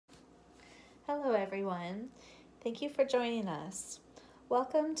Hello everyone. Thank you for joining us.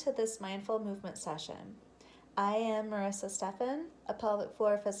 Welcome to this mindful movement session. I am Marissa Steffen, a pelvic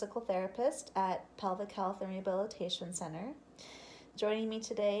floor physical therapist at Pelvic Health and Rehabilitation Center. Joining me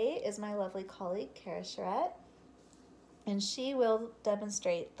today is my lovely colleague, Karah Charette, and she will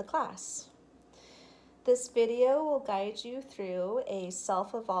demonstrate the class. This video will guide you through a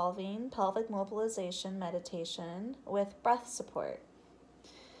self-evolving pelvic mobilization meditation with breath support.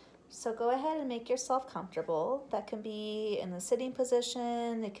 So go ahead and make yourself comfortable. That can be in the sitting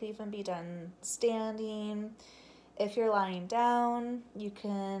position. It could even be done standing. If you're lying down, you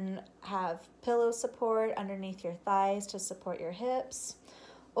can have pillow support underneath your thighs to support your hips,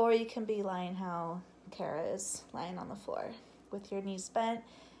 or you can be lying how Karah is lying on the floor with your knees bent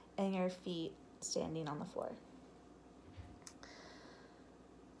and your feet standing on the floor.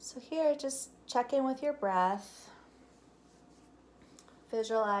 So here, just check in with your breath.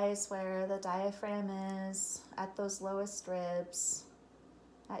 Visualize where the diaphragm is at those lowest ribs,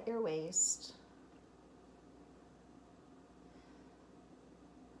 at your waist.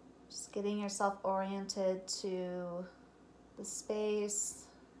 Just getting yourself oriented to the space,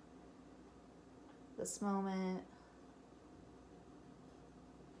 this moment,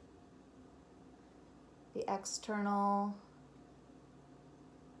 the external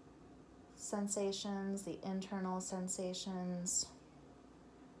sensations, the internal sensations.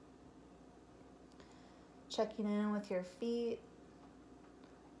 Checking in with your feet,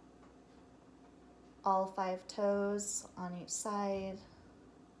 all 5 toes on each side,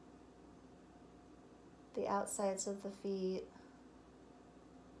 the outsides of the feet,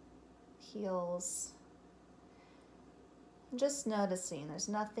 heels. And just noticing there's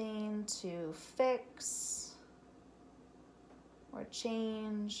nothing to fix or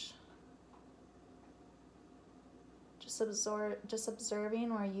change. Just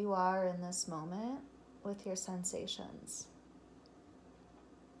observing where you are in this moment with your sensations.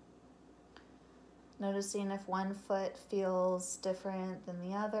 Noticing if one foot feels different than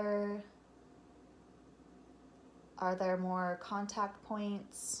the other. Are there more contact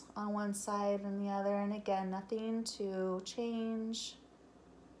points on one side than the other? And again, nothing to change,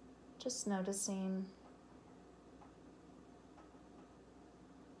 just noticing.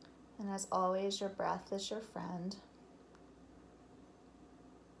 And as always, your breath is your friend.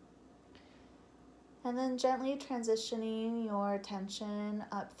 And then gently transitioning your attention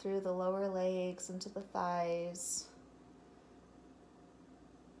up through the lower legs into the thighs.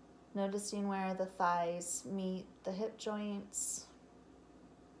 Noticing where the thighs meet the hip joints.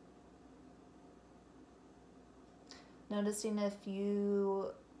 Noticing if you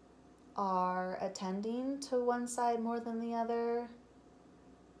are attending to one side more than the other.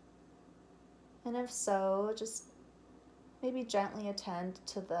 And if so, just maybe gently attend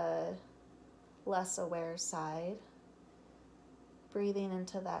to the less aware side, breathing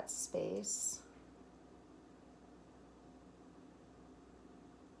into that space.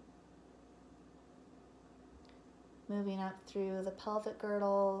 Moving up through the pelvic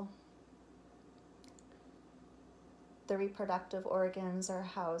girdle. The reproductive organs are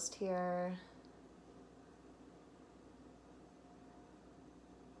housed here.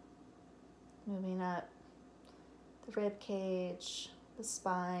 Moving up the rib cage, the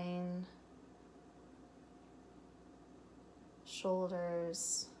spine,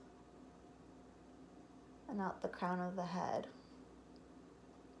 shoulders, and out the crown of the head.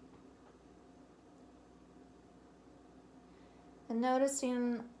 And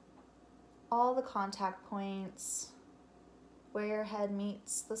noticing all the contact points, where your head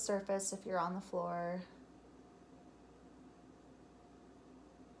meets the surface if you're on the floor,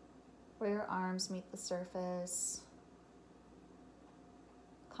 where your arms meet the surface,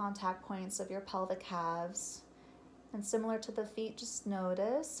 contact points of your pelvic halves. And similar to the feet, just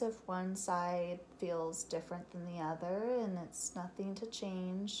notice if one side feels different than the other, and it's nothing to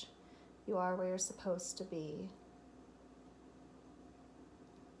change. You are where you're supposed to be.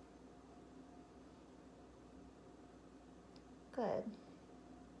 Good.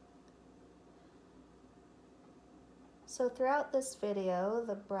 So throughout this video,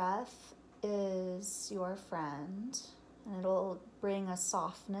 the breath is your friend, and it'll bring a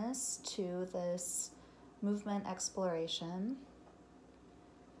softness to this movement exploration.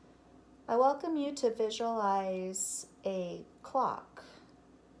 I welcome you to visualize a clock.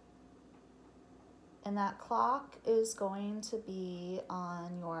 And that clock is going to be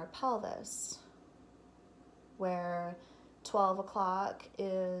on your pelvis, where 12 o'clock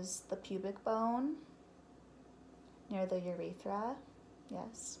is the pubic bone near the urethra,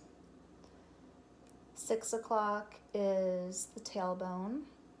 yes. 6 o'clock is the tailbone.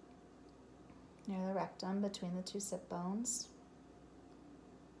 near the rectum between the two sit bones.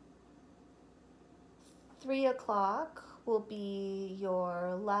 3 o'clock will be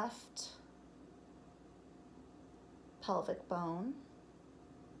your left pelvic bone,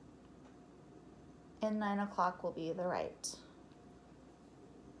 and 9 o'clock will be the right.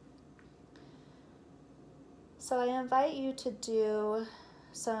 So I invite you to do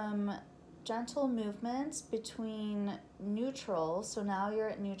some gentle movements between neutral, so now you're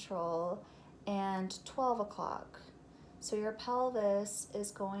at neutral, and 12 o'clock. So your pelvis is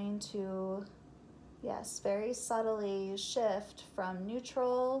going to, yes, very subtly shift from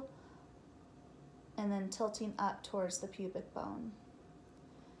neutral and then tilting up towards the pubic bone.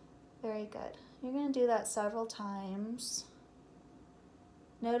 Very good. You're going to do that several times,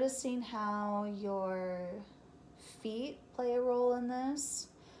 noticing how your feet play a role in this.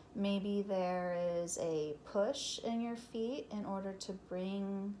 Maybe there is a push in your feet in order to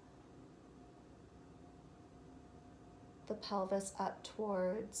bring the pelvis up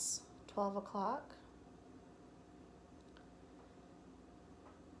towards 12 o'clock.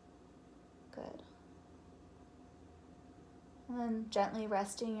 Good. And then gently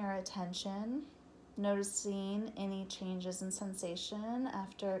resting your attention, noticing any changes in sensation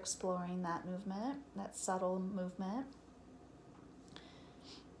after exploring that movement, that subtle movement.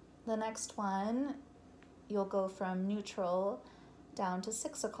 The next one, you'll go from neutral down to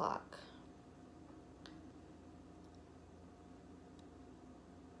 6 o'clock.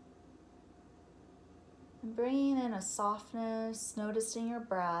 And bringing in a softness, noticing your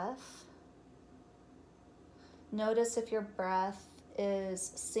breath. Notice if your breath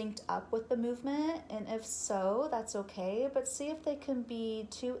is synced up with the movement, and if so, that's okay, but see if they can be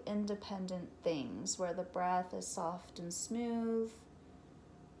two independent things, where the breath is soft and smooth,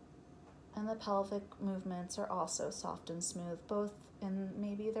 and the pelvic movements are also soft and smooth, both in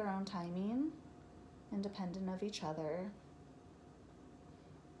maybe their own timing, independent of each other.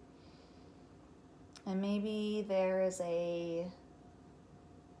 And maybe there is a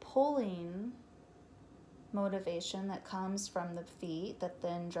pulling motivation that comes from the feet that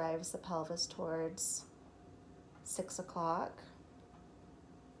then drives the pelvis towards 6 o'clock.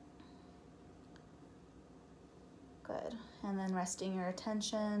 Good. And then resting your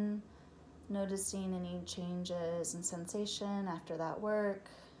attention, noticing any changes in sensation after that work.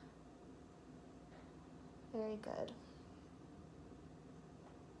 Very good.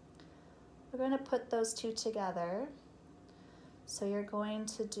 We're going to put those two together. So you're going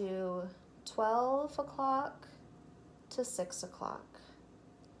to do 12 o'clock to 6 o'clock.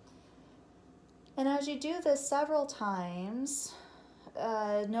 And as you do this several times,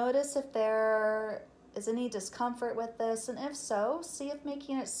 notice if there is any discomfort with this, and if so, see if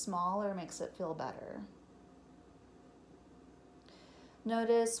making it smaller makes it feel better.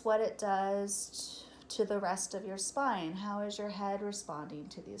 Notice what it does to the rest of your spine. How is your head responding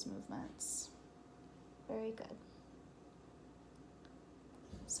to these movements? Very good.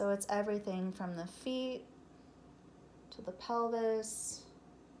 So it's everything from the feet to the pelvis,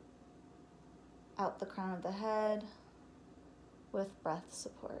 out the crown of the head with breath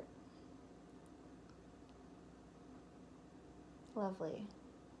support. Lovely.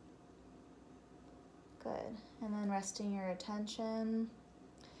 Good. And then resting your attention.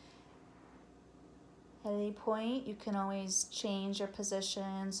 At any point, you can always change your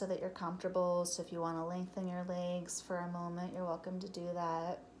position so that you're comfortable. So if you want to lengthen your legs for a moment, you're welcome to do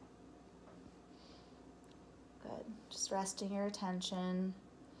that. Good. Just resting your attention.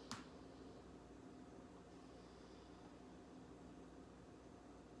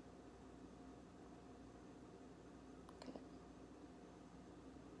 Good.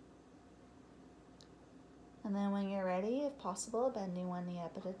 And then when you're ready, if possible, bending one knee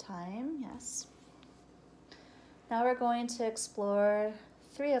up at a time. Yes. Now we're going to explore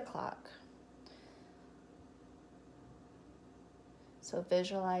 3 o'clock. So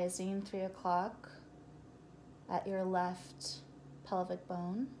visualizing 3 o'clock at your left pelvic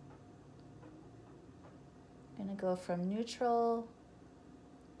bone. I'm going to go from neutral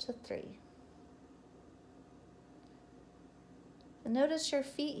to 3. And notice your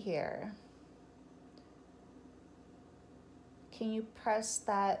feet here. Can you press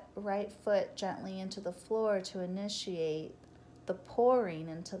that right foot gently into the floor to initiate the pouring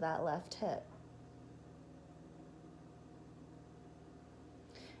into that left hip?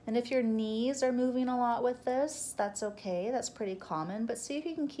 And if your knees are moving a lot with this, that's okay. That's pretty common. But see if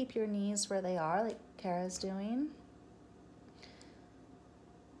you can keep your knees where they are, like Karah's doing.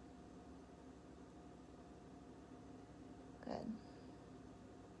 Good.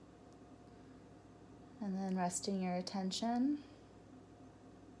 And then resting your attention.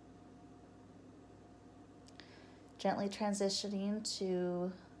 Gently transitioning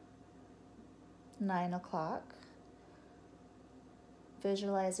to 9 o'clock.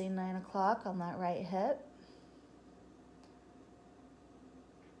 Visualizing 9 o'clock on that right hip.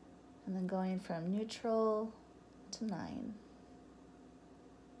 And then going from neutral to 9.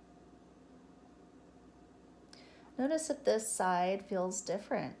 Notice if this side feels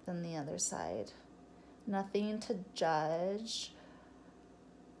different than the other side. Nothing to judge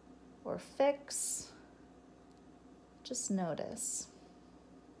or fix. Just notice.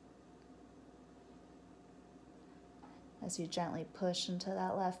 As you gently push into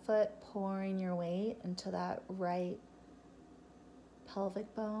that left foot, pouring your weight into that right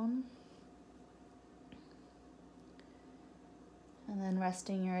pelvic bone. And then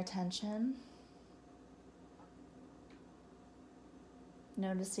resting your attention.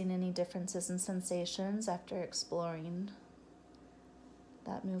 Noticing any differences in sensations after exploring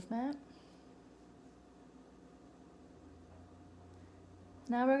that movement.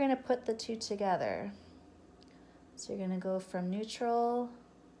 Now we're going to put the two together. So you're going to go from neutral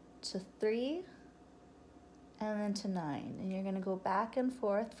to 3 and then to 9. And you're going to go back and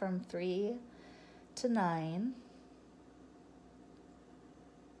forth from 3 to 9.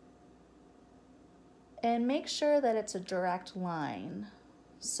 And make sure that it's a direct line.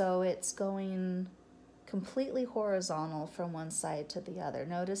 So it's going completely horizontal from one side to the other.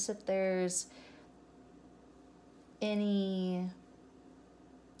 Notice if there's any,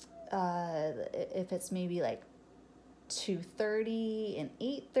 if it's maybe like 2:30 and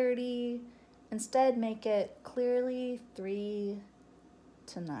 8:30. Instead, make it clearly 3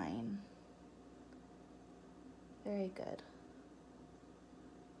 to 9. Very good.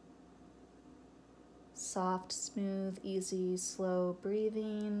 Soft, smooth, easy, slow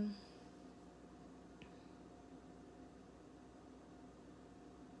breathing.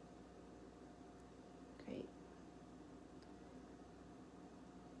 Great.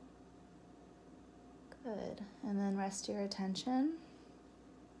 Good. And then rest your attention.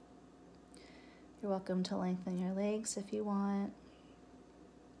 You're welcome to lengthen your legs if you want.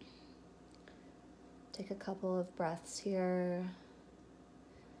 Take a couple of breaths here.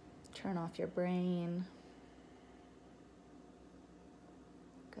 Turn off your brain.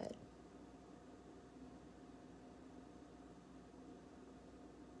 Good.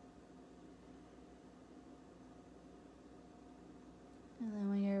 And then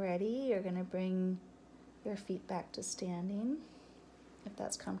when you're ready, you're going to bring your feet back to standing, if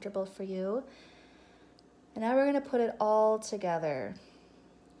that's comfortable for you. And now we're going to put it all together.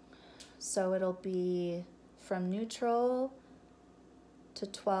 So it'll be from neutral to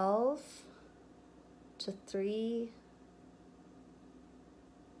 12 to 3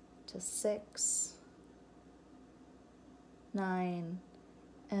 to 6, 9,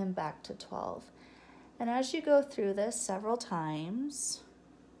 and back to 12. And as you go through this several times,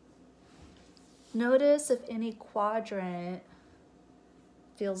 notice if any quadrant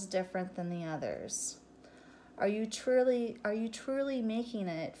feels different than the others. Are you truly making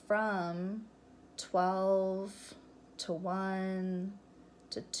it from 12 to 1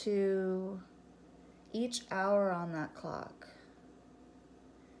 to 2 each hour on that clock?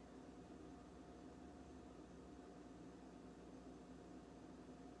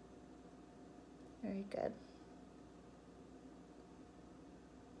 Very good.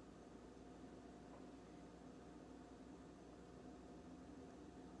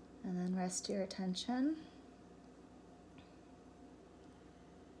 And then rest your attention.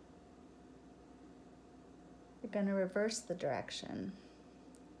 You're going to reverse the direction.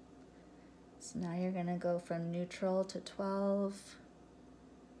 So now you're going to go from neutral to 12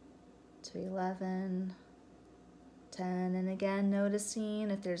 to 11, 10, and again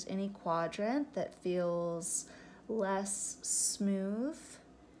noticing if there's any quadrant that feels less smooth.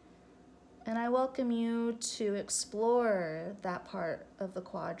 And I welcome you to explore that part of the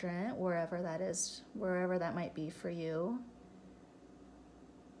quadrant, wherever that is, wherever that might be for you.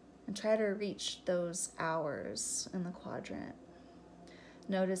 And try to reach those hours in the quadrant.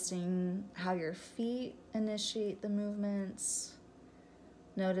 Noticing how your feet initiate the movements.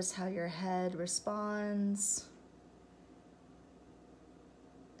 Notice how your head responds.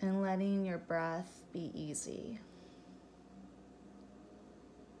 And letting your breath be easy.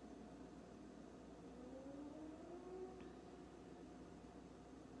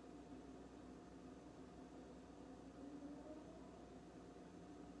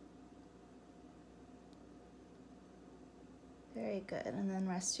 Very good, and then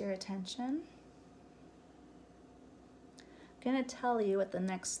rest your attention. I'm going to tell you what the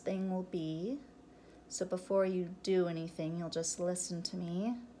next thing will be. So before you do anything, you'll just listen to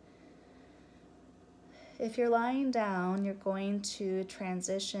me. If you're lying down, you're going to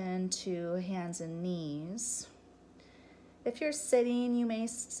transition to hands and knees. If you're sitting, you may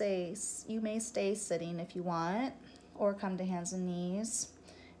stay sitting if you want, or come to hands and knees,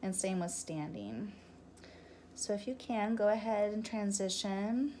 and same with standing. So if you can, go ahead and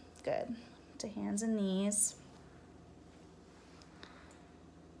transition, good, to hands and knees.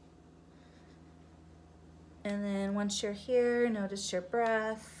 And then once you're here, notice your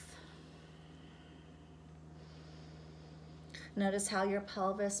breath. Notice how your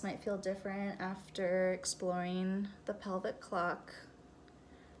pelvis might feel different after exploring the pelvic clock.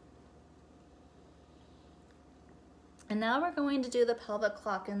 And now we're going to do the pelvic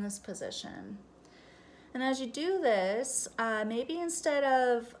clock in this position. And as you do this, maybe instead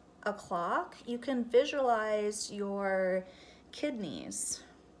of a clock, you can visualize your kidneys.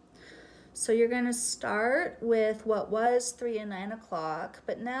 So you're going to start with what was 3 and 9 o'clock,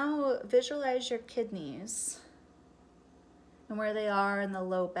 but now visualize your kidneys and where they are in the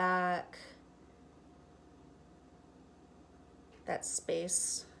low back, that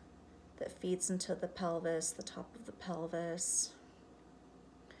space that feeds into the pelvis, the top of the pelvis.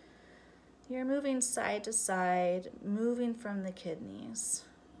 You're moving side to side, moving from the kidneys.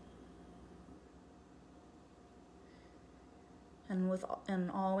 And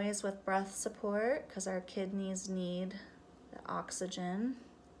always with breath support, because our kidneys need the oxygen.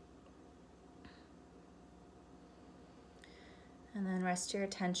 And then rest your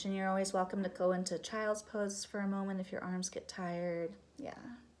attention. You're always welcome to go into child's pose for a moment if your arms get tired. Yeah.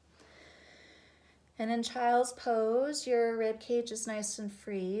 And in child's pose, your rib cage is nice and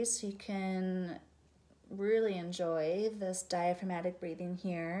free, so you can really enjoy this diaphragmatic breathing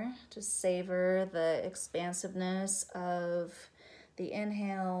here. Just savor the expansiveness of the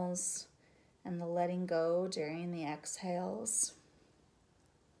inhales and the letting go during the exhales.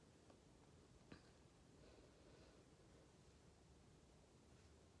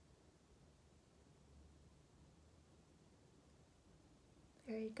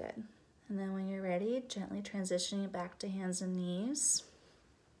 Very good. And then when you're ready, gently transitioning back to hands and knees.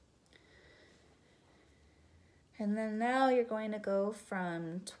 And then now you're going to go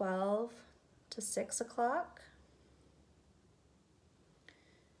from 12 to 6 o'clock.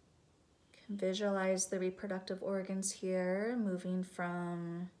 You can visualize the reproductive organs here, moving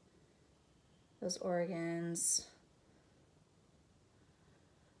from those organs,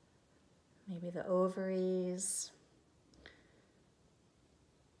 maybe the ovaries,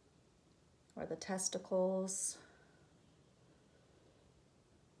 or the testicles,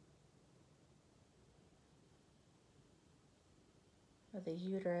 or the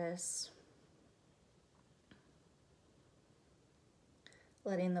uterus,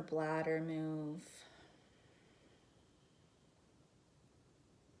 letting the bladder move.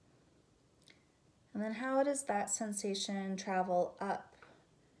 And then how does that sensation travel up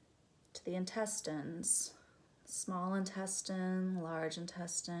to the intestines? Small intestine, large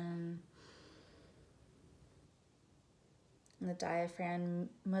intestine. And the diaphragm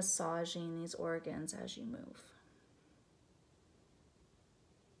massaging these organs as you move.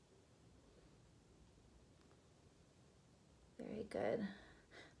 Very good.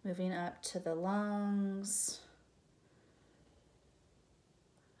 Moving up to the lungs.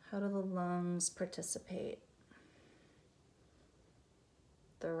 How do the lungs participate?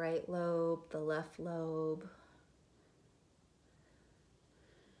 The right lobe, the left lobe.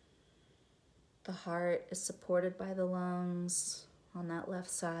 The heart is supported by the lungs on that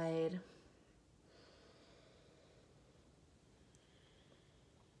left side.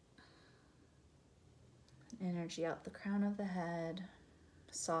 Energy out the crown of the head,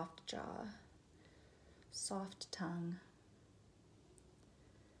 soft jaw, soft tongue.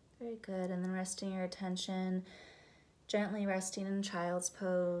 Very good. And then resting your attention, gently resting in child's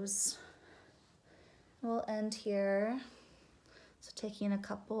pose. We'll end here. So taking a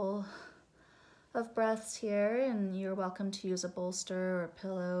couple of breaths here, and you're welcome to use a bolster or a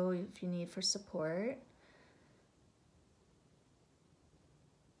pillow if you need for support,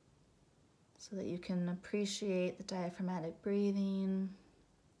 so that you can appreciate the diaphragmatic breathing,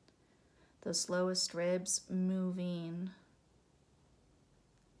 those lowest ribs moving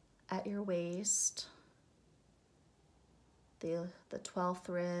at your waist, the 12th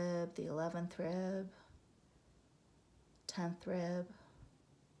rib, the 11th rib, 10th rib.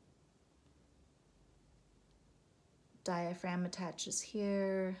 Diaphragm attaches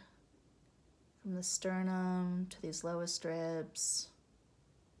here from the sternum to these lowest ribs.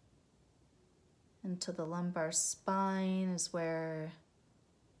 And to the lumbar spine is where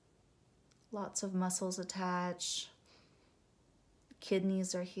lots of muscles attach.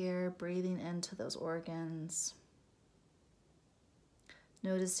 kidneys are here, breathing into those organs.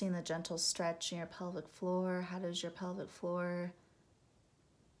 Noticing the gentle stretch in your pelvic floor. How does your pelvic floor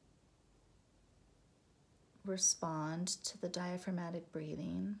respond to the diaphragmatic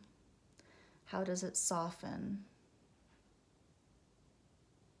breathing? How does it soften?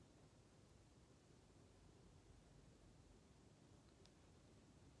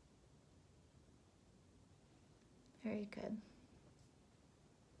 Very good.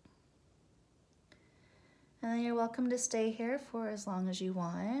 And then you're welcome to stay here for as long as you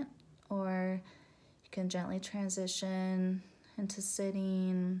want, or you can gently transition into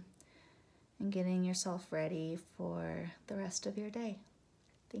sitting and getting yourself ready for the rest of your day.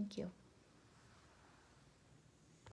 Thank you.